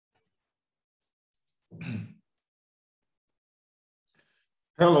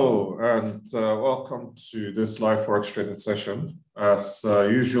Hello and welcome to this live Forex trading session. As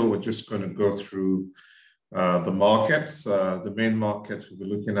usual, we're just going to go through the markets. The main market we'll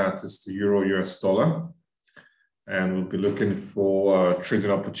be looking at is the Euro-US dollar, and we'll be looking for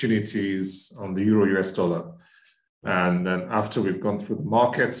trading opportunities on the Euro-US dollar. And then after we've gone through the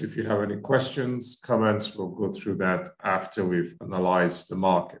markets, if you have any questions, comments, we'll go through that after we've analyzed the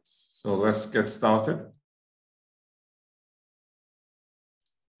markets. So let's get started.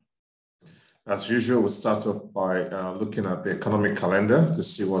 As usual, we'll start off by looking at the economic calendar to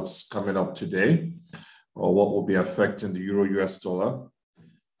see what's coming up today or what will be affecting the Euro-US dollar.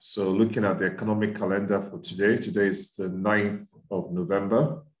 So looking at the economic calendar for today, today is the 9th of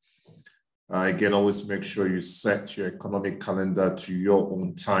November. Again, always make sure you set your economic calendar to your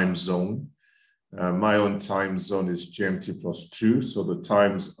own time zone. My own time zone is GMT +2, so the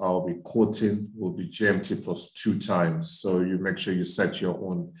times I'll be quoting will be GMT +2 times. So you make sure you set your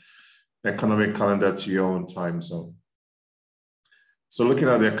own economic calendar to your own time zone. So looking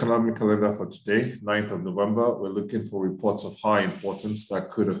at the economic calendar for today, 9th of November, we're looking for reports of high importance that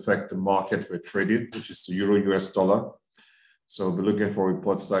could affect the market we're trading, which is the Euro-US dollar. So we'll be looking for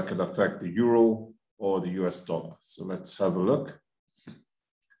reports that could affect the Euro or the US dollar. So let's have a look.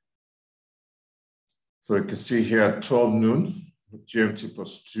 So you can see here at 12 noon, GMT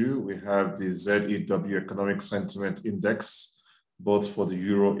 +2, we have the ZEW Economic Sentiment Index, both for the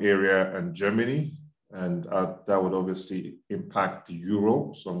Euro area and Germany, and that would obviously impact the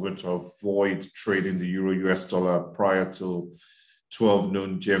Euro. So I'm going to avoid trading the Euro-US dollar prior to 12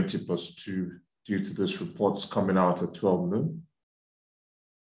 noon GMT +2 due to this reports coming out at 12 noon.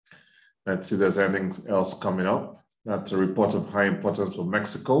 Let's see if there's anything else coming up. That's a report of high importance for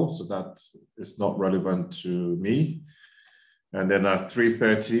Mexico, so that is not relevant to me. And then at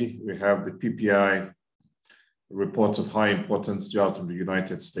 3:30, we have the PPI reports of high importance due out of the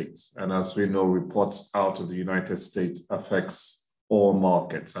United States. And as we know, reports out of the United States affects all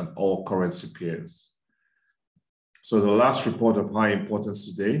markets and all currency pairs. So the last report of high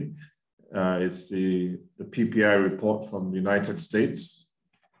importance today is the PPI report from the United States.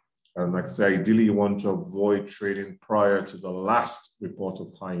 And like I say, ideally you want to avoid trading prior to the last report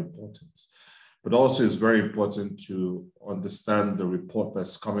of high importance. But also it's very important to understand the report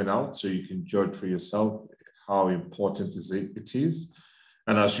that's coming out so you can judge for yourself how important it is.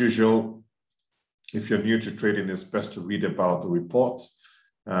 And as usual, if you're new to trading, it's best to read about the report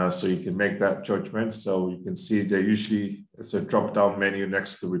so you can make that judgment. So you can see there usually is a drop-down menu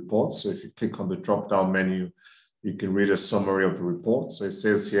next to the report. So if you click on the drop-down menu, you can read a summary of the report. So it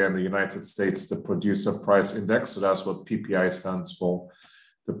says here in the United States, the Producer Price Index. So that's what PPI stands for.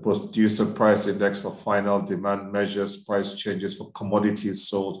 The Producer Price Index for final demand measures price changes for commodities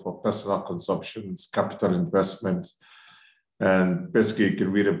sold for personal consumptions, capital investment. And basically you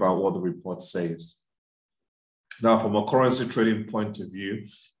can read about what the report says. Now, from a currency trading point of view,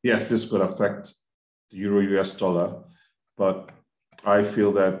 yes, this could affect the Euro-US dollar, but I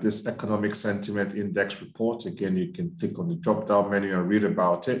feel that this Economic Sentiment Index report, again, you can click on the drop-down menu and read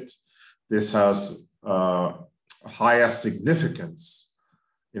about it. This has higher significance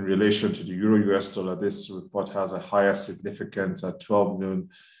in relation to the Euro-US dollar. This report has a higher significance at 12 noon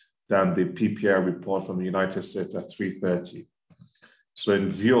than the PPI report from the United States at 3:30. So in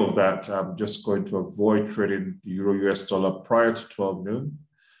view of that, I'm just going to avoid trading the Euro-US dollar prior to 12 noon.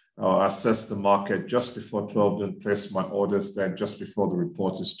 I'll assess the market just before 12 noon, place my orders there just before the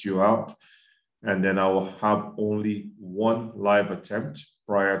report is due out. And then I will have only one live attempt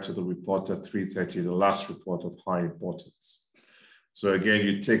prior to the report at 3:30, the last report of high importance. So again,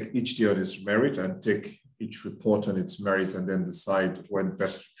 you take each day on its merit and take each report on its merit and then decide when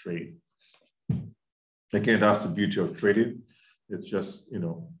best to trade. Again, that's the beauty of trading. It's just,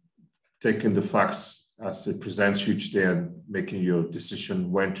 taking the facts as it presents you each day and making your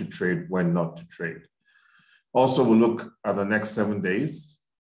decision when to trade, when not to trade. Also, we'll look at the next 7 days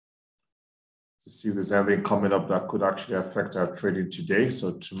to see if there's anything coming up that could actually affect our trading today.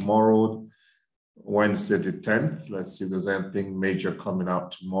 So tomorrow, Wednesday the 10th, let's see if there's anything major coming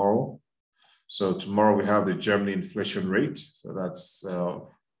out tomorrow. So tomorrow we have the Germany inflation rate. So that's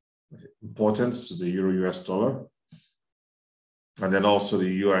important to the Euro-US dollar. And then also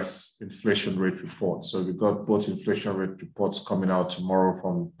the US inflation rate report. So we've got both inflation rate reports coming out tomorrow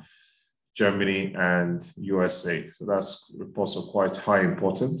from Germany and USA. So that's reports of quite high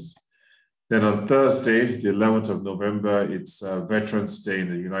importance. Then on Thursday, the 11th of November, it's Veterans Day in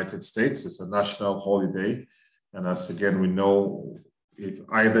the United States. It's a national holiday. And as again, we know if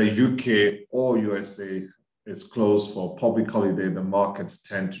either UK or USA is closed for public holiday, the markets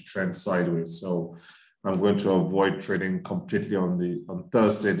tend to trend sideways. So I'm going to avoid trading completely on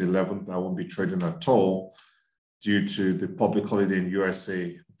Thursday, the 11th. I won't be trading at all due to the public holiday in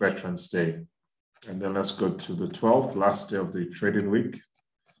USA, Veterans Day. And then let's go to the 12th, last day of the trading week.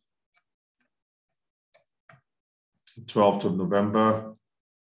 12th of November.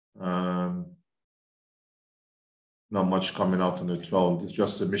 Not much coming out on the 12th. It's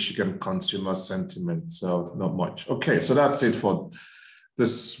just the Michigan consumer sentiment, so not much. Okay, so that's it for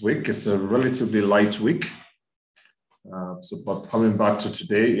this week. It's a relatively light week. But coming back to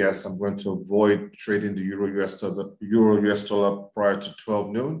today, yes, I'm going to avoid trading the Euro-US dollar prior to 12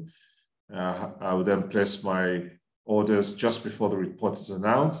 noon. I will then place my orders just before the report is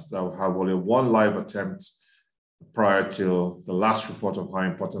announced. I will have only one live attempt prior to the last report of high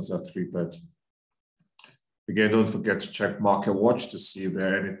importance at 3:30. Again, don't forget to check Market Watch to see if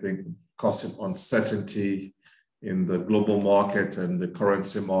there are anything causing uncertainty in the global market and the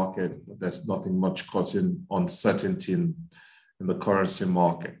currency market. There's nothing much causing uncertainty in the currency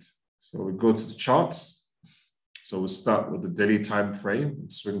market. So we go to the charts. So we'll start with the daily time frame,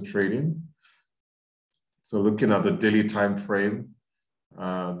 swing trading. So looking at the daily time frame,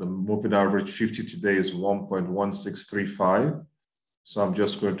 the moving average 50 today is 1.1635. So I'm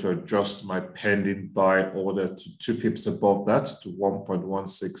just going to adjust my pending buy order to 2 pips above that to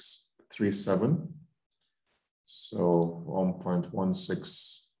 1.1637. So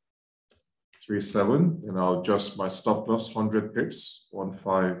 1.1637, and I'll adjust my stop loss 100 pips,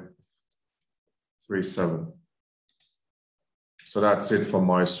 1537. So that's it for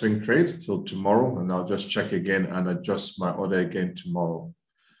my swing trade till tomorrow, and I'll just check again and adjust my order again tomorrow.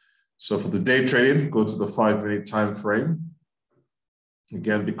 So for the day trading, go to the 5-minute time frame.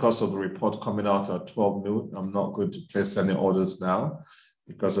 Again, because of the report coming out at 12 noon, I'm not going to place any orders now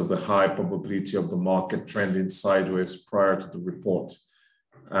because of the high probability of the market trending sideways prior to the report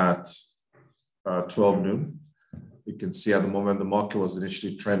at 12 noon. You can see at the moment the market was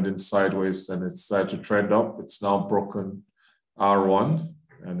initially trending sideways and it decided to trend up. It's now broken R1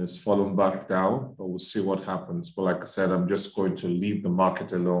 and it's fallen back down, but we'll see what happens. But like I said, I'm just going to leave the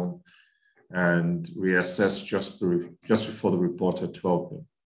market alone and reassess just before the report at 12 noon.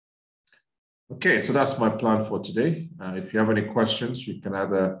 Okay, so that's my plan for today. If you have any questions, you can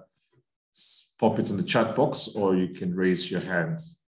either pop it in the chat box or you can raise your hand.